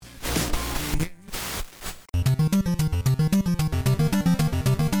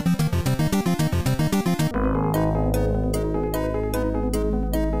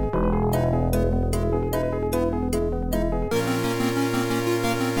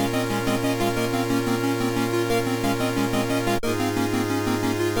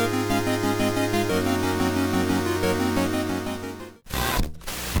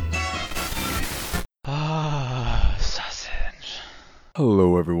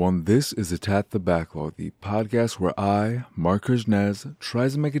Hello everyone, this is Attack the Backlog, the podcast where I, Mark Kuznez,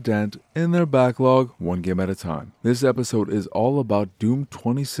 tries to make a dent in their backlog one game at a time. This episode is all about Doom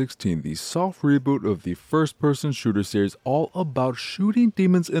 2016, the soft reboot of the first-person shooter series, all about shooting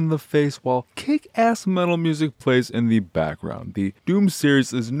demons in the face while kick-ass metal music plays in the background. The Doom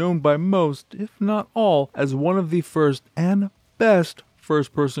series is known by most, if not all, as one of the first and best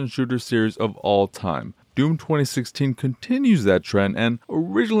first-person shooter series of all time. Doom 2016 continues that trend and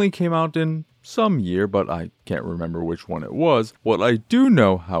originally came out in some year, but I can't remember which one it was. What I do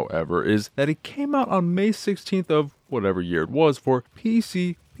know, however, is that it came out on May 16th of whatever year it was for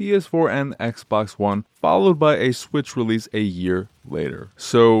PC, PS4, and Xbox One, followed by a Switch release a year later.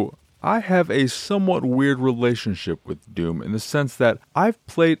 So I have a somewhat weird relationship with Doom in the sense that I've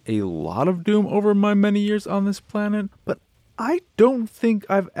played a lot of Doom over my many years on this planet, but I don't think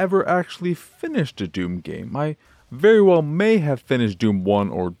I've ever actually finished a Doom game. I very well may have finished Doom 1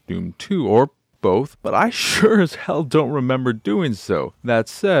 or Doom 2 or both, but I sure as hell don't remember doing so. That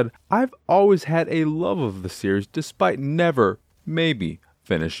said, I've always had a love of the series despite never, maybe,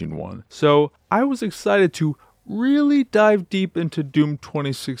 finishing one. So I was excited to really dive deep into Doom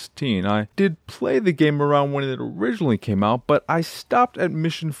 2016. I did play the game around when it originally came out, but I stopped at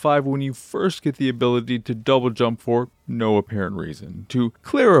Mission 5 when you first get the ability to double jump for no apparent reason. To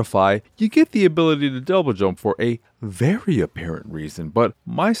clarify, you get the ability to double jump for a very apparent reason, but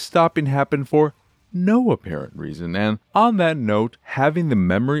my stopping happened for no apparent reason. And on that note, having the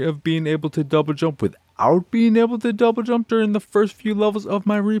memory of being able to double jump without being able to double jump during the first few levels of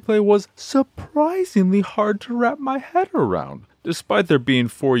my replay was surprisingly hard to wrap my head around. Despite there being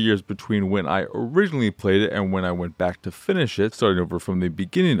 4 years between when I originally played it and when I went back to finish it, starting over from the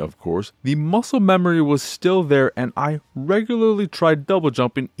beginning of course, the muscle memory was still there and I regularly tried double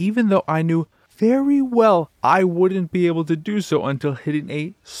jumping even though I knew very well I wouldn't be able to do so until hitting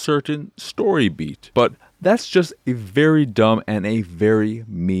a certain story beat. But that's just a very dumb and a very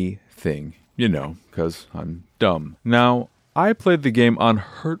me thing. You know, because I'm dumb. Now, I played the game on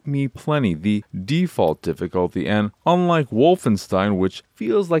Hurt Me Plenty, the default difficulty, and unlike Wolfenstein, which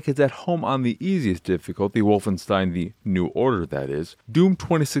feels like it's at home on the easiest difficulty, Wolfenstein the New Order that is, Doom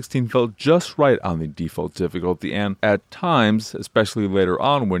 2016 felt just right on the default difficulty and at times, especially later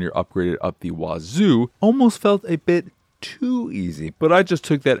on when you're upgraded up the wazoo, almost felt a bit too easy, but I just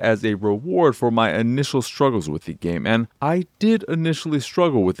took that as a reward for my initial struggles with the game, and I did initially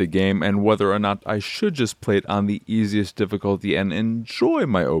struggle with the game and whether or not I should just play it on the easiest difficulty and enjoy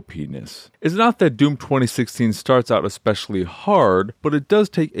my OP-ness. It's not that Doom 2016 starts out especially hard, but it does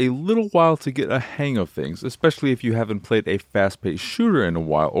take a little while to get a hang of things, especially if you haven't played a fast-paced shooter in a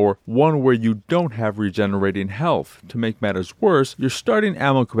while, or one where you don't have regenerating health. To make matters worse, your starting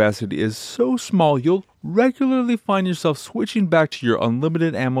ammo capacity is so small you'll regularly find yourself switching back to your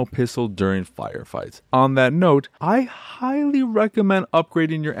unlimited ammo pistol during firefights. On that note, I highly recommend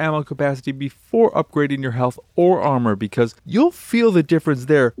upgrading your ammo capacity before upgrading your health or armor because you'll feel the difference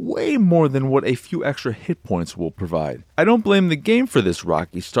there way more than what a few extra hit points will provide. I don't blame the game for this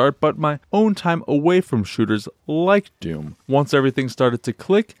rocky start, but my own time away from shooters like Doom. Once everything started to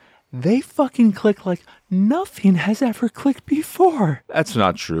click, they fucking click like nothing has ever clicked before. That's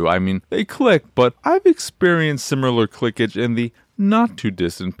not true. I mean, they click, but I've experienced similar clickage in the not too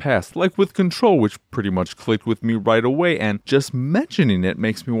distant past, like with Control, which pretty much clicked with me right away, and just mentioning it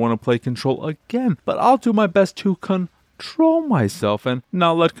makes me want to play Control again. But I'll do my best to control myself and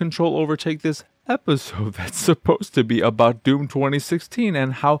not let Control overtake this episode that's supposed to be about Doom 2016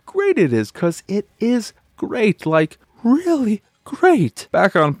 and how great it is, because it is great, like really great.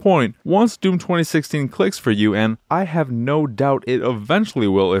 Back on point, once Doom 2016 clicks for you, and I have no doubt it eventually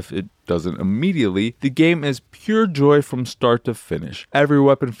will if it doesn't immediately, the game is pure joy from start to finish. Every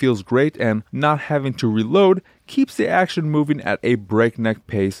weapon feels great, and not having to reload keeps the action moving at a breakneck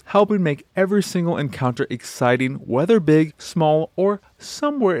pace, helping make every single encounter exciting, whether big, small, or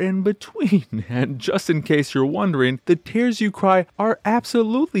somewhere in between. And just in case you're wondering, the tears you cry are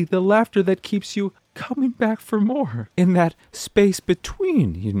absolutely the laughter that keeps you coming back for more in that space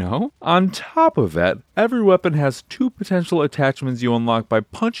between, you know? On top of that, every weapon has 2 potential attachments you unlock by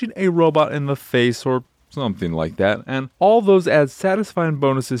punching a robot in the face or something like that, and all those add satisfying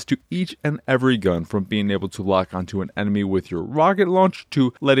bonuses to each and every gun, from being able to lock onto an enemy with your rocket launch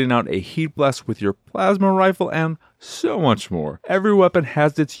to letting out a heat blast with your plasma rifle and so much more. Every weapon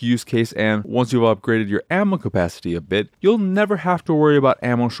has its use case, and once you've upgraded your ammo capacity a bit, you'll never have to worry about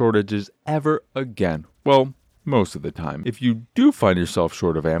ammo shortages ever again. Well, most of the time. If you do find yourself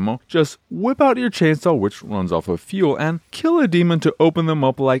short of ammo, just whip out your chainsaw, which runs off of fuel, and kill a demon to open them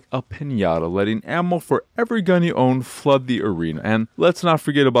up like a piñata, letting ammo for every gun you own flood the arena. And let's not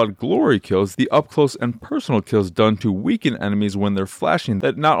forget about glory kills, the up-close and personal kills done to weaken enemies when they're flashing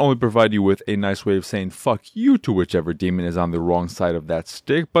that not only provide you with a nice way of saying fuck you to whichever demon is on the wrong side of that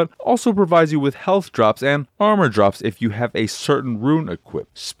stick, but also provides you with health drops and armor drops if you have a certain rune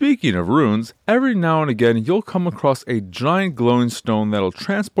equipped. Speaking of runes, every now and again you'll come across a giant glowing stone that'll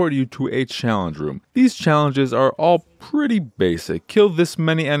transport you to a challenge room. These challenges are all pretty basic. Kill this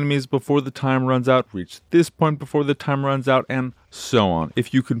many enemies before the time runs out, reach this point before the time runs out, and so on.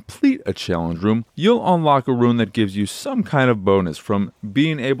 If you complete a challenge room, you'll unlock a rune that gives you some kind of bonus, from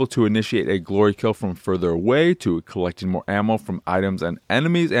being able to initiate a glory kill from further away, to collecting more ammo from items and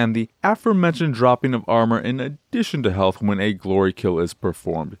enemies, and the aforementioned dropping of armor in addition to health when a glory kill is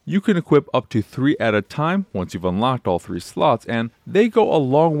performed. You can equip up to 3 at a time once you've unlocked all 3 slots, and they go a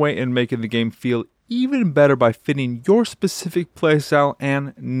long way in making the game feel even better by fitting your specific playstyle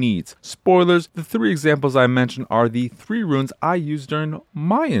and needs. Spoilers, the 3 examples I mentioned are the 3 runes I used during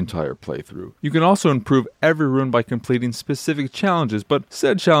my entire playthrough. You can also improve every rune by completing specific challenges, but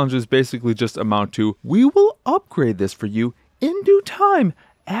said challenges basically just amount to, we will upgrade this for you in due time,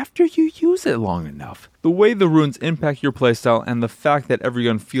 after you use it long enough. The way the runes impact your playstyle and the fact that every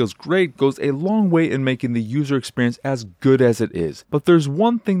gun feels great goes a long way in making the user experience as good as it is. But there's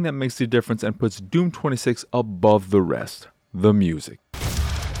one thing that makes the difference and puts Doom 26 above the rest: the music.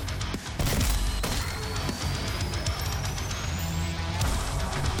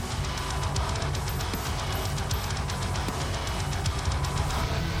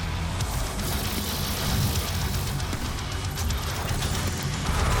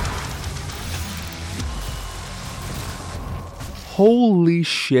 Holy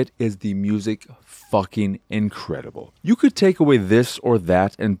shit, is the music fucking incredible. You could take away this or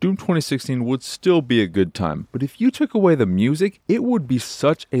that and Doom 2016 would still be a good time, but if you took away the music, it would be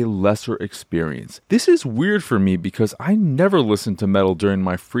such a lesser experience. This is weird for me because I never listen to metal during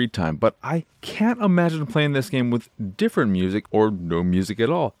my free time, but I can't imagine playing this game with different music or no music at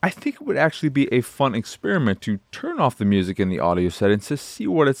all. I think it would actually be a fun experiment to turn off the music in the audio settings to see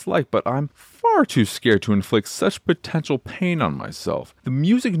what it's like, but I'm far too scared to inflict such potential pain on myself. The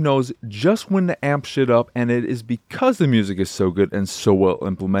music knows just when to amp shit up, and it is because the music is so good and so well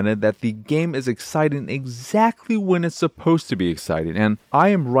implemented that the game is exciting exactly when it's supposed to be exciting. And I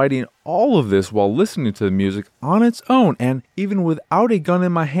am writing all of this while listening to the music on its own, and even without a gun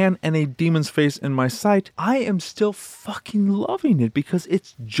in my hand and a demon's face in my sight, I am still fucking loving it because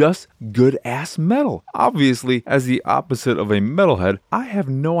it's just good ass metal. Obviously, as the opposite of a metalhead, I have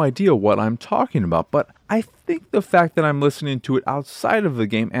no idea what I'm talking about, but I think the fact that I'm listening to it outside of the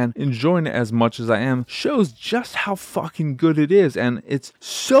game and enjoying it as much as I am shows just how fucking good it is, and it's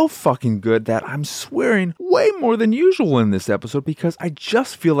so fucking good that I'm swearing way more than usual in this episode because I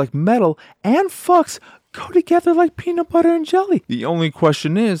just feel like metal and fucks go together like peanut butter and jelly. The only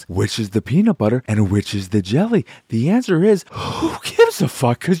question is, which is the peanut butter and which is the jelly? The answer is, who gives a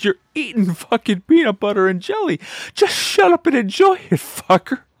fuck, because you're eating fucking peanut butter and jelly. Just shut up and enjoy it,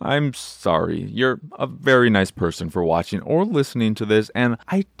 fucker. I'm sorry. You're a very nice person for watching or listening to this, and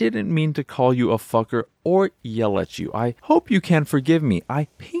I didn't mean to call you a fucker or yell at you. I hope you can forgive me. I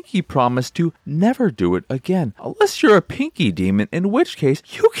pinky promise to never do it again. Unless you're a pinky demon, in which case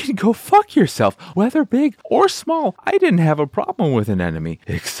you can go fuck yourself, whether big or small. I didn't have a problem with an enemy,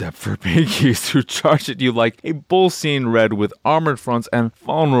 except for pinkies who charge at you like a bull seen red with armored fronts and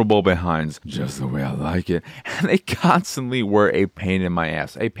vulnerable behinds, just the way I like it. And they constantly were a pain in my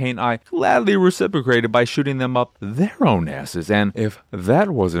ass, a pain I gladly reciprocated by shooting them up their own asses. And if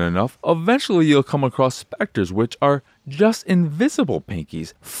that wasn't enough, eventually you'll come across specters, which are just invisible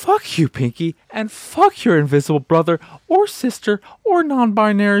pinkies. Fuck you, Pinky, and fuck your invisible brother or sister or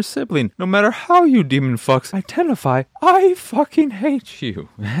non-binary sibling. No matter how you demon fucks identify, I fucking hate you.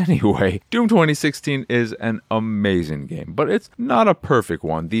 Anyway, Doom 2016 is an amazing game, but it's not a perfect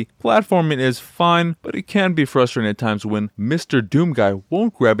one. The platforming is fine, but it can be frustrating at times when Mr. Doom Guy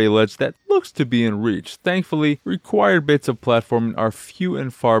won't grab a ledge that looks to be in reach. Thankfully, required bits of platforming are few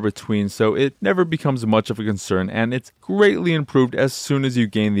and far between, so it never becomes much of a concern, and it's greatly improved as soon as you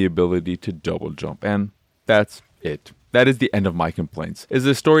gain the ability to double jump. And that's it. That is the end of my complaints. Is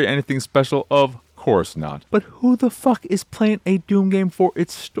this story anything special? Of course not. But who the fuck is playing a Doom game for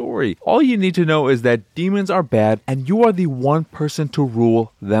its story? All you need to know is that demons are bad and you are the one person to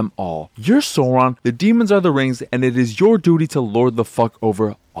rule them all. You're Sauron, the demons are the rings, and it is your duty to lord the fuck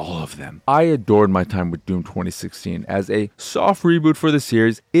over all of them. I adored my time with Doom 2016. As a soft reboot for the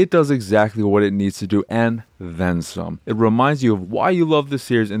series, it does exactly what it needs to do and then some. It reminds you of why you love the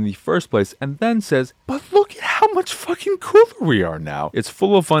series in the first place and then says, but look at how much fucking cooler we are now. It's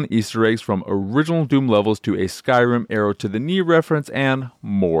full of fun Easter eggs from original Doom levels to a Skyrim Arrow to the Knee reference and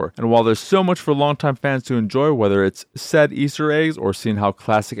more. And while there's so much for longtime fans to enjoy, whether it's said Easter eggs or seeing how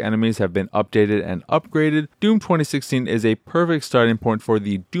classic enemies have been updated and upgraded, Doom 2016 is a perfect starting point for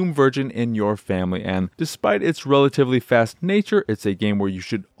the Doom virgin in your family, and despite its relatively fast nature, it's a game where you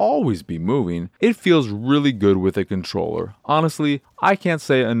should always be moving. It feels really good with a controller. Honestly, I can't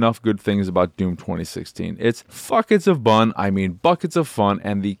say enough good things about Doom 2016. It's buckets of fun, buckets of fun,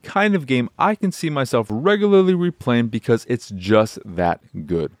 and the kind of game I can see myself regularly replaying because it's just that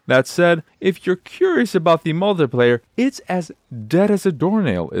good. That said, if you're curious about the multiplayer, it's as dead as a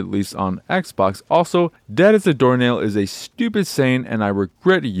doornail, at least on Xbox. Also, dead as a doornail is a stupid saying and I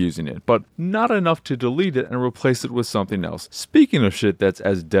regret using it, but not enough to delete it and replace it with something else. Speaking of shit that's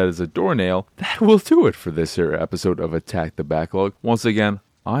as dead as a doornail, that will do it for this here episode of Attack the Backlog. Once again,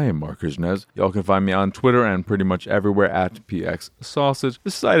 I am Marcus Nez. Y'all can find me on Twitter and pretty much everywhere at PXSausage. The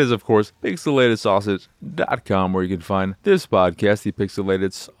site is, of course, pixelatedsausage.com, where you can find this podcast, the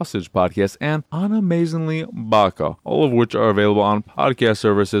Pixelated Sausage Podcast, and Unamazingly Baka, all of which are available on podcast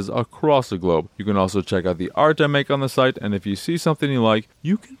services across the globe. You can also check out the art I make on the site, and if you see something you like,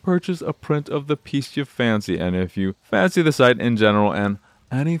 you can purchase a print of the piece you fancy. And if you fancy the site in general and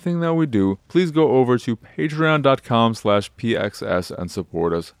anything that we do, please go over to patreon.com/pxs and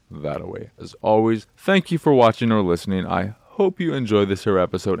support us that way. As always, thank you for watching or listening. I hope you enjoyed this here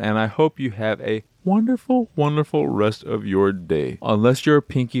episode, and I hope you have a wonderful, wonderful rest of your day. Unless you're a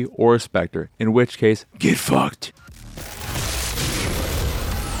Pinky or a Spectre, in which case, get fucked.